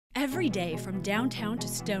Every day from downtown to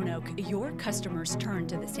Stone Oak, your customers turn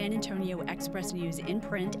to the San Antonio Express News in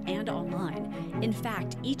print and online. In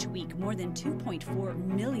fact, each week more than 2.4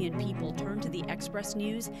 million people turn to the Express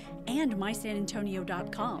News and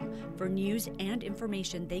mysanantonio.com for news and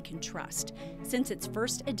information they can trust. Since its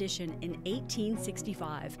first edition in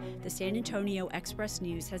 1865, the San Antonio Express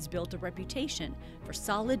News has built a reputation for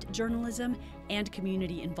solid journalism and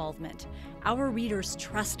community involvement. Our readers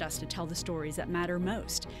trust us to tell the stories that matter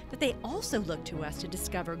most, but they also look to us to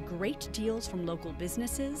discover great deals from local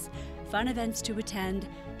businesses, fun events to attend,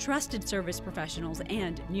 trusted service professionals,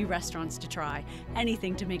 and new restaurants to try.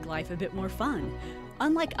 Anything to make life a bit more fun.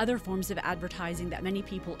 Unlike other forms of advertising that many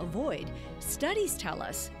people avoid, studies tell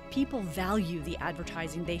us people value the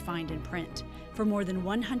advertising they find in print. For more than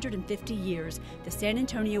 150 years, the San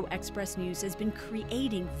Antonio Express News has been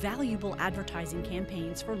creating valuable advertising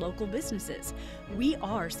campaigns for local businesses. We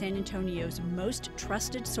are San Antonio's most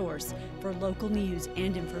trusted source for local news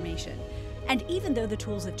and information. And even though the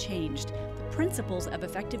tools have changed, the principles of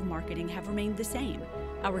effective marketing have remained the same.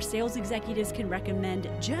 Our sales executives can recommend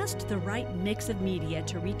just the right mix of media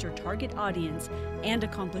to reach your target audience and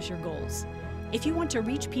accomplish your goals. If you want to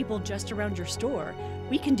reach people just around your store,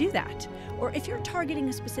 we can do that. Or if you're targeting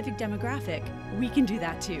a specific demographic, we can do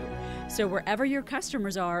that too. So wherever your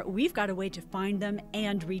customers are, we've got a way to find them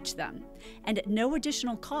and reach them. And at no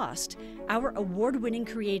additional cost, our award-winning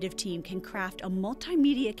creative team can craft a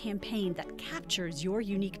multimedia campaign that captures your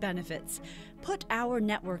unique benefits. Put our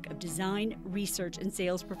network of design, research, and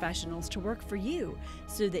sales professionals to work for you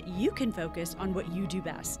so that you can focus on what you do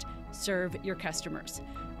best: serve your customers.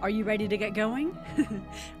 Are you ready to get going?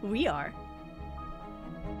 We are.